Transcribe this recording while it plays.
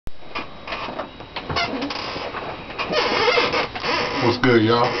What's good,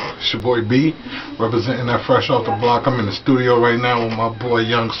 y'all? It's your boy B, representing that Fresh Off the Block. I'm in the studio right now with my boy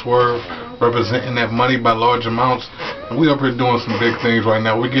Young Swerve, representing that Money by Large Amounts. And we up here doing some big things right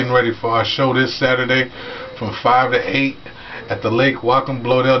now. We're getting ready for our show this Saturday from 5 to 8 at the Lake Whatcom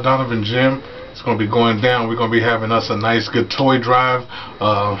Bloedel Donovan Gym. It's going to be going down. We're going to be having us a nice good toy drive,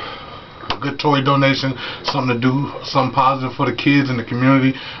 good toy donation, something to do, something positive for the kids in the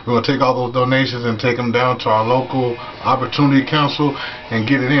community. We're going to take all those donations and take them down to our local Opportunity Council and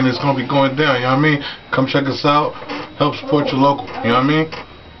get it in. It's going to be going down, you know what I mean? Come check us out. Help support your local, you know what I mean?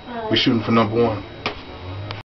 We're shooting for #1.